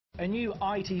A new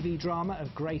ITV drama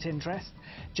of great interest.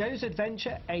 Joe's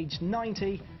Adventure, aged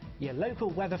 90. Your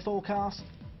local weather forecast,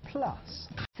 plus.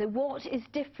 So what is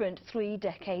different 3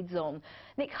 decades on?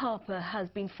 Nick Harper has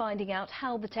been finding out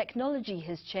how the technology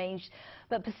has changed,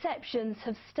 but perceptions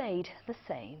have stayed the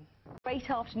same.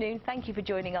 Great afternoon. Thank you for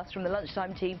joining us from the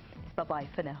Lunchtime team. It's bye-bye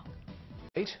for now.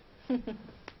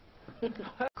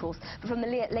 Of course, but from the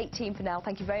late team for now,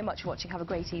 thank you very much for watching. Have a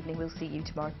great evening. We'll see you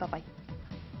tomorrow. Bye-bye.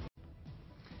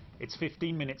 It's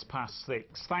 15 minutes past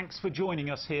 6. Thanks for joining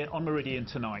us here on Meridian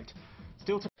tonight.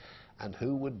 Still to... And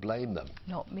who would blame them?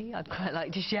 Not me. I'd quite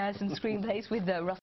like to share some screenplays with Russell.